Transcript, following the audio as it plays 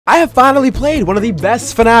I have finally played one of the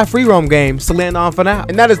best FNAF free roam games to land on FNAF,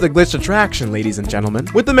 and that is the Glitch Attraction, ladies and gentlemen.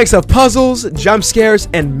 With the mix of puzzles, jump scares,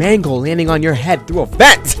 and mangle landing on your head through a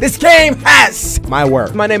vent, this game has my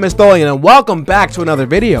word. My name is Tholian, and welcome back to another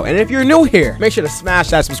video. And if you're new here, make sure to smash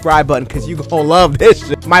that subscribe button because you gonna love this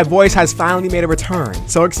shit. My voice has finally made a return,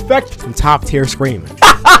 so expect some top tier screaming.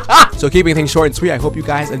 So keeping things short and sweet, I hope you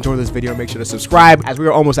guys enjoy this video. Make sure to subscribe as we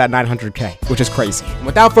are almost at 900K, which is crazy. And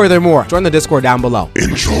without further ado, join the Discord down below.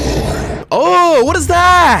 Enjoy. Oh, what is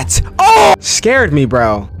that? Oh, scared me,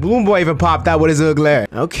 bro. Balloon Boy even popped out with his ugly.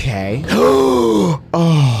 Okay. Oh,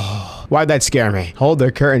 why'd that scare me? Hold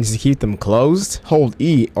their curtains to keep them closed. Hold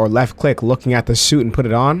E or left click looking at the suit and put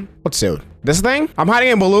it on. What suit? This thing? I'm hiding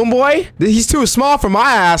in Balloon Boy? He's too small for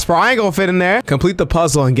my ass, bro. I ain't gonna fit in there. Complete the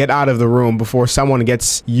puzzle and get out of the room before someone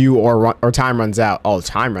gets you or time runs out. Oh,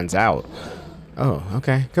 time runs out. Oh,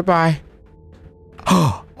 okay. Goodbye.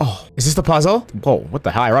 Oh, is this the puzzle? Whoa, what the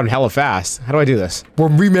hell? I run hella fast. How do I do this? We're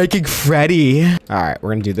remaking Freddy. All right,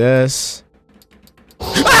 we're gonna do this.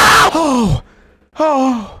 Ah!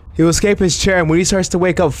 Oh. He'll escape his chair, and when he starts to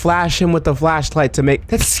wake up, flash him with the flashlight to make—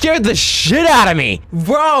 That scared the shit out of me.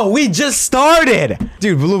 Bro, we just started.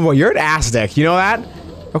 Dude, Balloon Boy, you're an ass dick. You know that?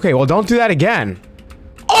 Okay, well, don't do that again.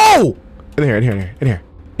 Oh! In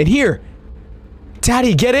here.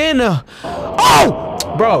 Daddy, get in. Oh!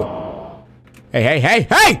 Bro.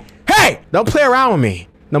 Hey. Don't play around with me.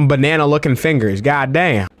 Them banana-looking fingers. God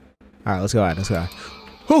damn. All right, let's go.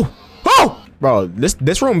 Oh! Bro,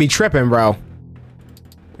 this room be tripping, bro.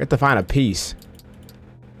 We have to find a piece.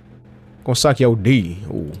 Gonna suck your D.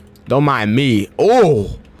 Ooh. Don't mind me.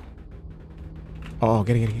 Oh,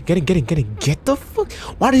 get in. Get the fuck.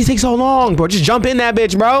 Why did he take so long, bro? Just jump in that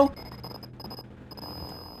bitch, bro.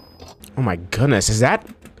 Oh my goodness, is that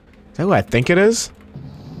who I think it is?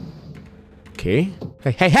 Okay.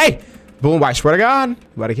 Hey! Boom! I swear to God, you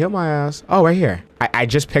about to kill my ass. Oh, right here. I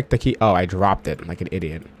just picked the key. Oh, I dropped it like an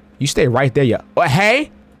idiot. You stay right there, yeah. Oh,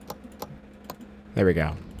 hey. There we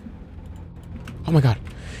go. Oh my God.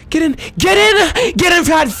 Get in,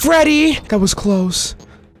 Fat Freddy. That was close.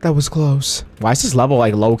 Why is this level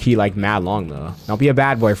like low key, like mad long though? Don't be a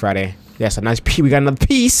bad boy, Freddy. Yes, a nice piece. We got another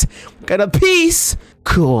piece.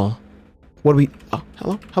 Cool. What do we— oh,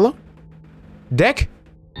 hello? Dick?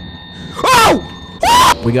 Oh!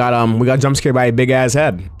 We got jump scared by a big ass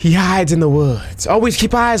head. He hides in the woods. Always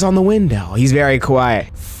keep eyes on the window. He's very quiet.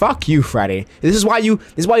 Fuck you, Freddy. This is why you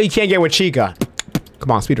can't get with Chica. Come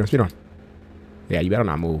on, speedrun. Yeah, you better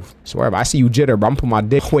not move. Swear, if I see you jitter, bro, I'm putting my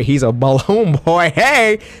dick. Wait, he's a balloon boy.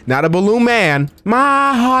 Hey, not a balloon man.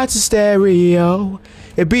 My heart's a stereo.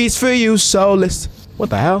 It beats for you, so listen. What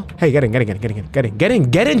the hell? Hey, get in,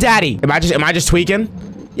 daddy. Am I just tweaking?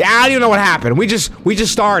 Yeah, I don't even know what happened. We just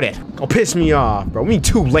started. Oh, piss me off, bro. We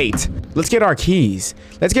too late. Let's get our keys.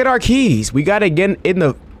 We gotta get in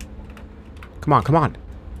the— Come on.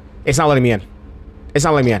 It's not letting me in.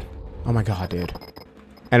 Oh my God, dude.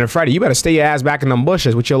 And then Freddy, you better stay your ass back in them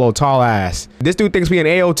bushes with your little tall ass. This dude thinks we an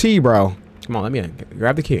AOT, bro. Come on, let me in.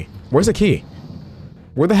 Grab the key. Where's the key?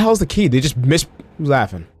 Where the hell's the key? They just missed— Who's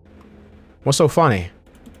laughing? What's so funny?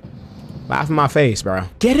 Laugh in my face, bro.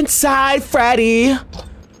 Get inside, Freddy.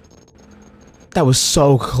 That was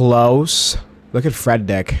so close. Look at Fred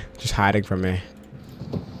Dick just hiding from me.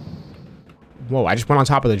 Whoa, I just went on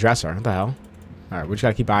top of the dresser. What the hell? All right, we just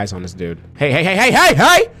gotta keep eyes on this dude. Hey!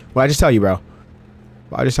 What'd I just tell you, bro?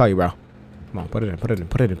 Come on, put it in.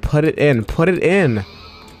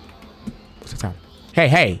 What's the time?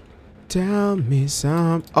 Hey! Tell me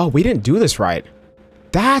some— Oh, we didn't do this right.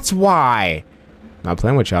 That's why. Not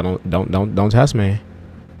playing with y'all. Don't test me.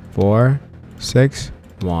 4, 6,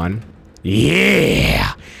 1.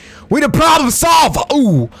 Yeah! We the problem solver!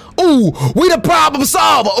 Ooh! We the problem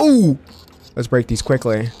solver! Ooh! Let's break these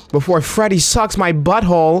quickly before Freddy sucks my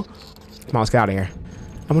butthole. Come on, let's get out of here.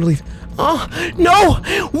 I'm gonna leave. Oh, no!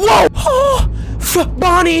 Whoa! Oh,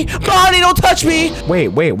 Bonnie, don't touch me! Wait,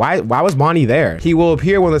 why was Bonnie there? He will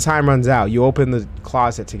appear when the time runs out. You open the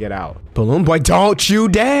closet to get out. Balloon Boy, don't you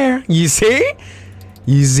dare! You see?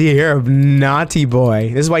 You're a naughty boy.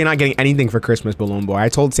 This is why you're not getting anything for Christmas, Balloon Boy. I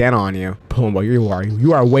told Santa on you. Balloon Boy,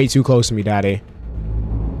 you are way too close to me, Daddy.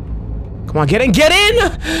 Come on, get in!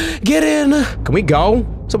 Can we go?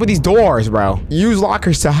 What's up with these doors, bro? Use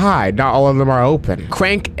lockers to hide. Not all of them are open.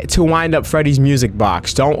 Crank to wind up Freddy's music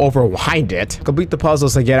box. Don't overwind it. Complete the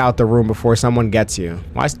puzzles to get out the room before someone gets you.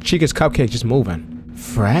 Why is Chica's cupcake just moving?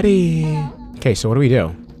 Freddy. Okay, so what do we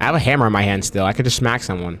do? I have a hammer in my hand still. I could just smack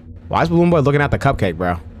someone. Why is Balloon Boy looking at the cupcake,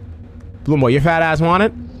 bro? Balloon Boy, your fat ass want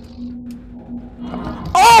it?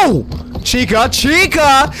 Oh! Chica!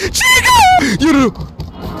 You do.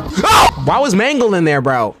 Oh! Why was Mangle in there,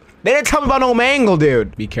 bro? They didn't tell me about no Mangle,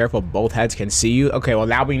 dude. Be careful, both heads can see you. Okay, well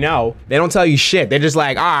now we know. They don't tell you shit. They're just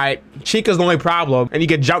like, all right, Chica's the only problem, and you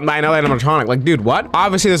get jumped by another animatronic. Like, dude, what?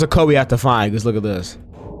 Obviously, there's a code we have to find. Just look at this.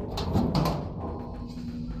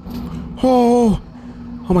 Oh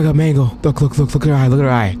my God, Mangle. Look at her eye, look at her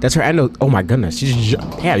eye. That's her endo. Oh my goodness.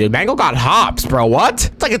 Yeah, dude, Mangle got hops, bro. What?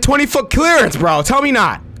 It's like a 20-foot clearance, bro. Tell me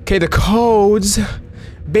not. Okay, the codes.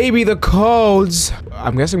 Baby, the codes.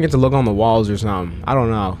 I'm guessing we get to look on the walls or something. I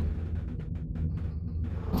don't know.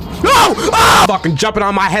 No! Ah! Fucking jumping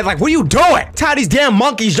on my head like, what are you doing? It's how these damn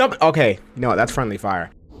monkeys jumping. Okay, no, that's friendly fire.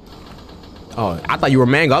 Oh, I thought you were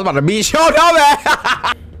Mango. I was about to beat you. Oh, no, man.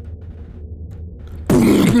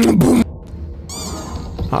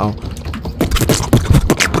 Uh-oh.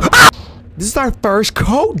 This is our first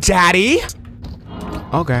code, Daddy.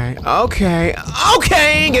 Okay,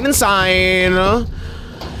 get inside. No!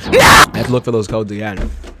 I have to look for those codes again.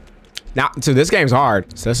 Now, so this game's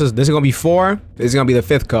hard. So this is gonna be 4. This is gonna be the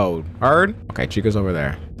 5th code. Heard? Okay, Chica's over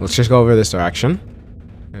there. Let's just go over this direction.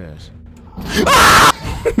 It is. Ah!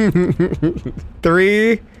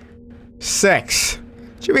 3, 6.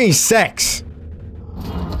 What you mean 6?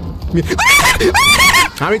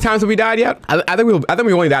 How many times have we died yet? I think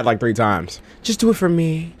we only died like 3 times. Just do it for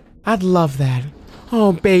me. I'd love that.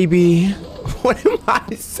 Oh baby. What am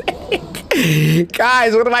I saying?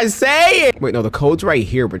 Guys, what am I saying? Wait, no, the code's right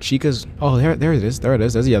here, but Chica's... Oh, there it is. There it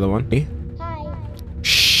is. There's the other one. Hi.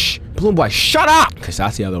 Shh. Balloon Boy, shut up! Because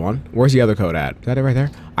that's the other one. Where's the other code at? Is that it right there?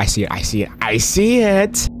 I see it. I see it. I see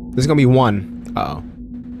it. This is gonna be 1. Uh-oh.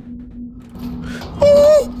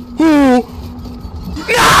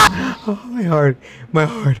 Oh, my heart. My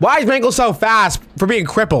heart. Why is Mangle so fast for being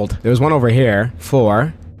crippled? There's one over here.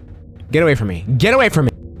 4. Get away from me. Get away from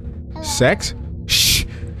me. 6. Shh.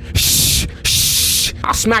 Shh. Shh.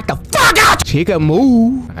 I'll smack the fuck out. Chica,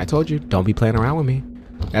 move. I told you, don't be playing around with me.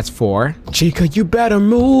 That's 4. Chica, you better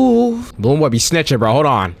move. Balloon Boy be snitching, bro. Hold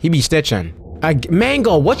on. He be snitching.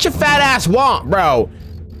 Mango, what your fat ass want, bro?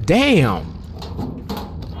 Damn.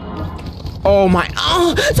 Oh my.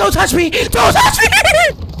 Oh, don't touch me. Don't touch me.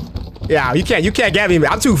 Yeah, you can't get me.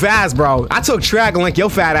 I'm too fast, bro. I took track and like your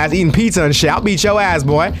fat ass eating pizza and shit. I'll beat your ass,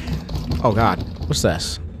 boy. Oh God, what's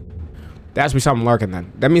this? There has to be something lurking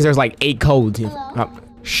then. That means there's like 8 codes.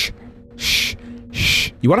 Shh, shh,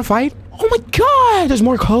 shh. You want to fight? Oh my God, there's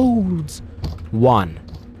more codes. 1,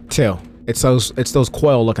 2. It's those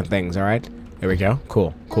coil-looking things. All right. There we go.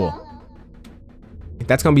 Cool.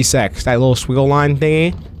 That's gonna be 6. That little swiggle line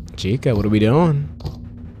thingy. Chica, what are we doing?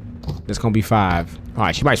 This gonna be 5. All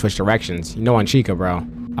right, she might switch directions. You know, on Chica, bro.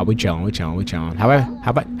 Oh, we chilling.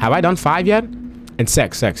 Have I done 5 yet? And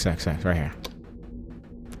 6, right here.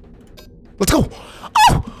 Let's go.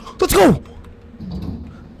 Oh, let's go.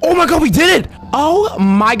 Oh my God, we did it. Oh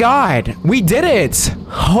my God, we did it.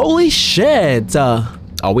 Holy shit. Oh,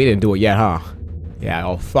 we didn't do it yet, huh? Yeah.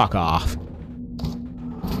 Oh, fuck off.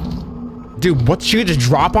 Dude, what? She just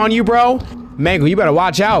drop on you, bro? Mango, you better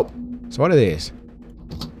watch out. So what are these?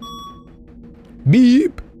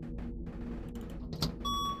 Beep.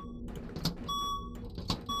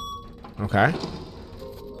 Okay.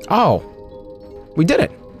 Oh, we did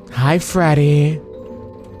it. Hi, Freddy.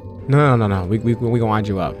 No. We gonna wind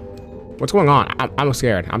you up. What's going on? I'm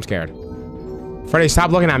scared. I'm scared. Freddy,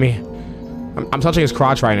 stop looking at me. I'm touching his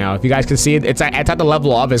crotch right now. If you guys can see it, it's at the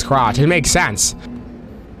level of his crotch. It makes sense.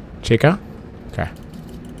 Chica? Okay.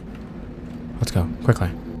 Let's go, quickly.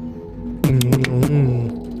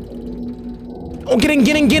 Oh, getting.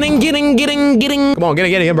 Come on,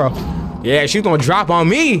 get in, bro. Yeah, she's gonna drop on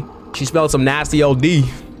me. She spelled some nasty OD.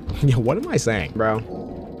 Yo, what am I saying, bro?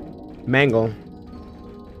 Mangle,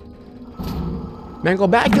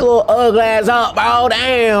 back your little ugly ass up. Oh,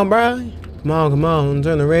 damn, bro. Come on,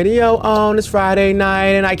 turn the radio on. It's Friday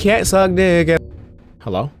night and I can't suck dick.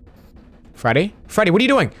 Hello? Freddy, what are you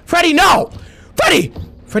doing? Freddy, no! Freddy,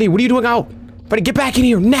 what are you doing out? Freddy, get back in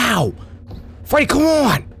here now! Freddy, come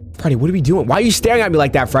on! Freddy, what are we doing? Why are you staring at me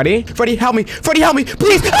like that, Freddy? Freddy, help me! Freddy, help me!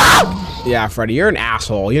 Please! Ah! Yeah, Freddy, you're an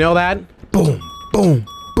asshole. You know that? Boom, boom,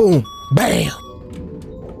 boom, bam!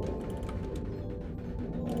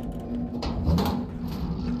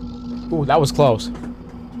 Ooh, that was close.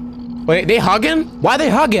 Wait, they hugging? Why are they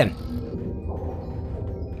hugging?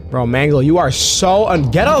 Bro, Mangle, you are so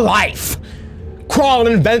get a life!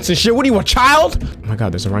 Crawling in vents and shit. What are you, a child? Oh my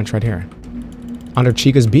God, there's a wrench right here. Under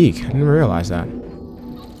Chica's beak. I didn't even realize that.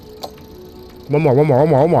 One more.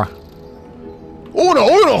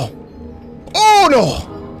 Oh no!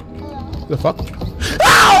 What the fuck?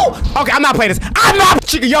 Ow! Okay, I'm not playing this. I'm not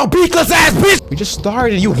Chica, yo, beakless ass bitch! We just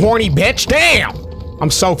started, you horny bitch. Damn! I'm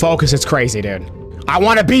so focused, it's crazy, dude. I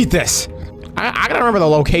want to beat this. I gotta remember the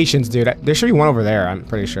locations, dude. There should be one over there, I'm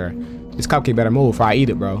pretty sure. This cupcake better move before I eat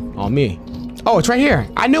it, bro. On me. Oh, it's right here.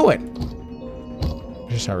 I knew it.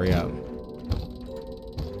 Just hurry up.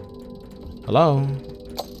 Hello?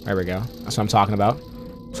 There we go. That's what I'm talking about.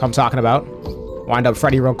 That's what I'm talking about. Wind up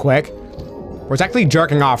Freddy real quick. We're technically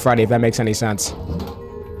jerking off Freddy, if that makes any sense.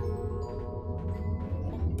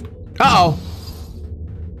 Uh-oh.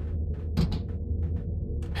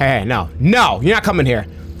 Hey, no. No, you're not coming here.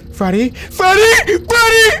 Freddy? Freddy!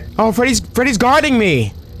 Freddy! Oh, Freddy's guarding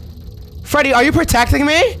me. Freddy, are you protecting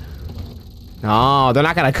me? No, they're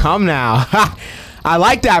not gonna come now. I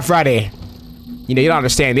like that, Freddy. You know, you don't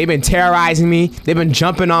understand. They've been terrorizing me. They've been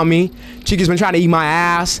jumping on me. Chica's been trying to eat my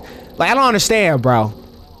ass. Like, I don't understand, bro.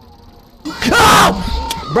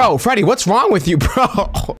 Oh! Bro, Freddy, what's wrong with you,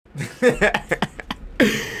 bro?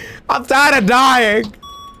 I'm tired of dying.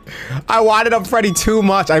 I winded up Freddy too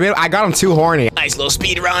much. I mean, I got him too horny. Nice little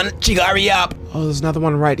speed run. Chica, hurry up. Oh, there's another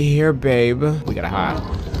one right here, babe. We gotta hide.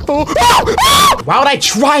 Oh, oh, oh! Why would I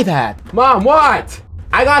try that? Mom, what?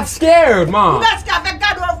 I got scared, Mom. I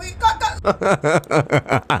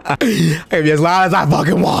can be as loud as I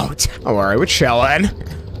fucking want. Don't worry, we're chilling.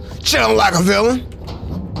 Chilling like a villain.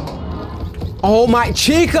 Oh my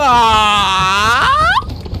Chica!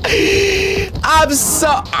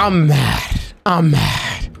 I'm mad. I'm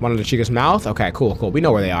mad. One under Chica's mouth? Okay, cool, cool. We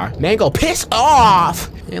know where they are. Mango, piss off!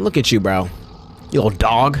 Man, look at you, bro. You little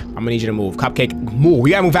dog. I'm gonna need you to move. Cupcake, move.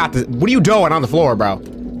 You gotta move out. What are you doing on the floor, bro?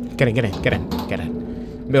 Get in, get in, get in, get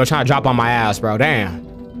in. Bill trying to drop on my ass, bro. Damn.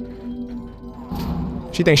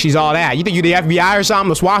 She thinks she's all that. You think you the FBI or something?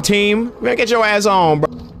 The SWAT team? Man, get your ass on, bro.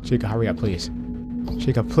 Chica, hurry up, please.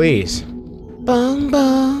 Chica, please.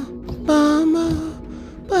 Bamba, bamba,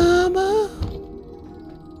 bamba.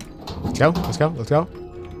 Let's go, let's go, let's go.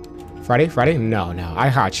 Freddy, Freddy? No, no. I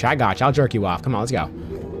got you, I got you. I'll jerk you off. Come on, let's go.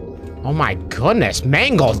 Oh my goodness,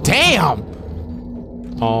 Mangle, damn!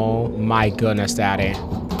 Oh my goodness, Daddy.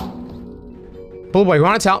 Blue boy, you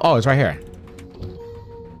wanna tell? Oh, it's right here.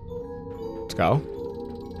 Let's go.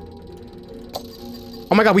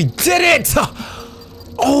 Oh my god, we did it!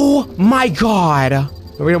 Oh my god.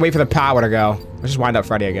 We're gonna wait for the power to go. Let's just wind up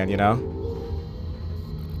Freddy again, you know?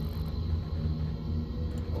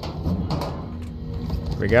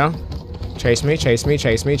 Here we go. Chase me, chase me,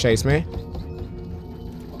 chase me, chase me.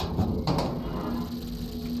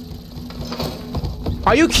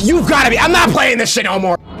 Are you've gotta be, I'm not playing this shit no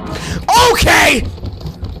more. Okay!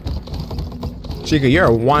 Chica,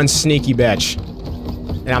 you're one sneaky bitch.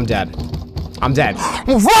 And I'm dead. I'm dead.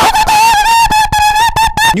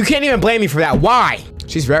 You can't even blame me for that. Why?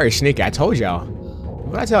 She's very sneaky. I told y'all.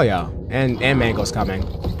 What did I tell y'all? And Mango's coming.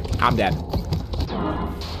 I'm dead.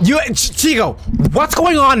 You, Chico, what's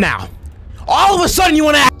going on now? All of a sudden you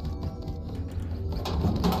want to.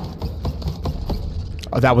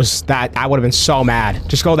 Oh, that was that. I would have been so mad.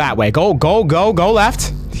 Just go that way. Go, go, go, go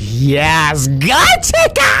left. Yes,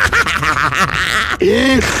 gotcha.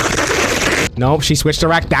 Nope, she switched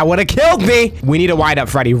direct. That would have killed me. We need to wind up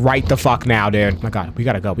Freddy right the fuck now, dude. Oh my god, we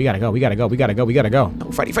gotta go. We gotta go. We gotta go. We gotta go. We gotta go.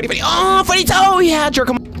 Oh, Freddy, Freddy, Freddy. Oh, Freddy toe. Yeah, jerk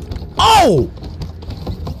him. Oh!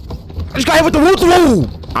 I just got hit with the woo.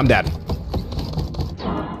 I'm dead.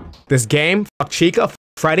 This game, fuck Chica, fuck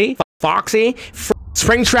Freddy, fuck Foxy,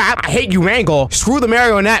 Springtrap. I hate you, Mangle. Screw the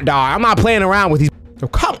marionette, dog. I'm not playing around with these. So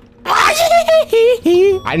come. I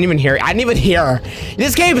didn't even hear it. I didn't even hear her.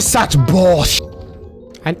 This game is such bullshit.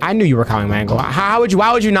 I knew you were coming, Mangle. Why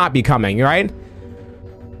would you not be coming, right?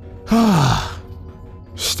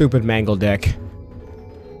 Stupid Mangle dick.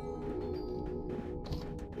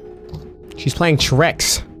 She's playing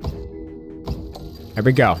tricks. There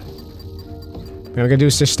we go. What we're gonna do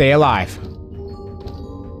is just stay alive.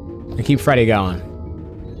 And keep Freddy going.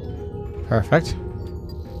 Perfect.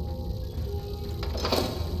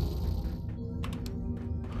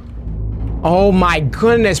 Oh my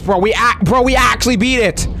goodness, bro. We actually beat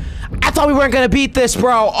it. I thought we weren't gonna beat this,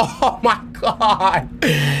 bro. Oh my god.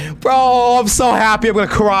 Bro, I'm so happy. I'm gonna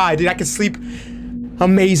cry, dude. I can sleep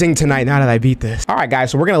amazing tonight now that I beat this. All right,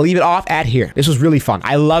 guys, so we're gonna leave it off at here. This was really fun.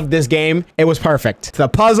 I loved this game. It was perfect. The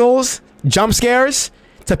puzzles, jump scares,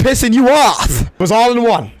 to pissing you off. It was all in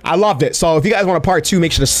one. I loved it. So if you guys want a part 2,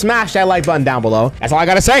 make sure to smash that like button down below. That's all I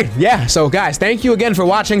gotta say. Yeah, so guys, thank you again for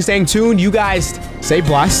watching, staying tuned. You guys stay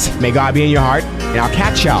blessed. May God be in your heart. And I'll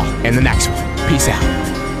catch y'all in the next one. Peace out.